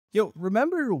Yo,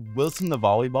 remember Wilson the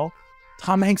volleyball?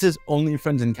 Tom Hanks' only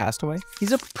friends in Castaway?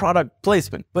 He's a product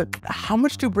placement, but how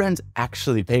much do brands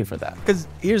actually pay for that? Because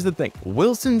here's the thing,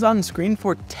 Wilson's on screen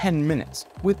for 10 minutes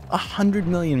with 100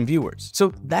 million viewers.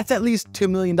 So that's at least $2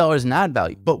 million in ad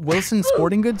value, but Wilson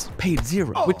Sporting Goods paid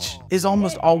zero, which is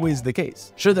almost always the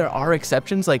case. Sure, there are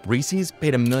exceptions, like Reese's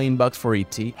paid $1 million for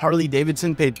E.T., Harley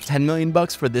Davidson paid $10 million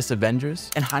for this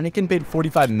Avengers, and Heineken paid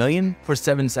 $45 million for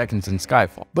 7 Seconds in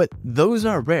Skyfall. But those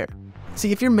are rare.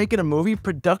 See, if you're making a movie,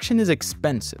 production is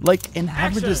expensive. Like, an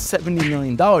average is $70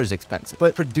 million expensive.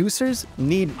 But producers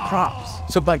need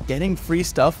props. So by getting free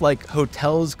stuff like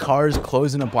hotels, cars,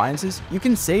 clothes, and appliances, you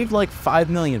can save like $5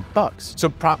 million bucks. So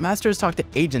prop masters talk to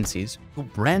agencies who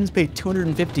brands pay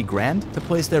 250 grand to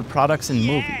place their products in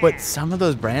movies. But some of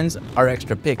those brands are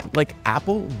extra picky. Like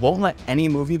Apple won't let any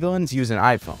movie villains use an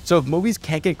iPhone. So if movies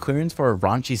can't get clearance for a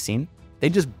raunchy scene, they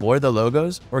just blur the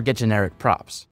logos or get generic props.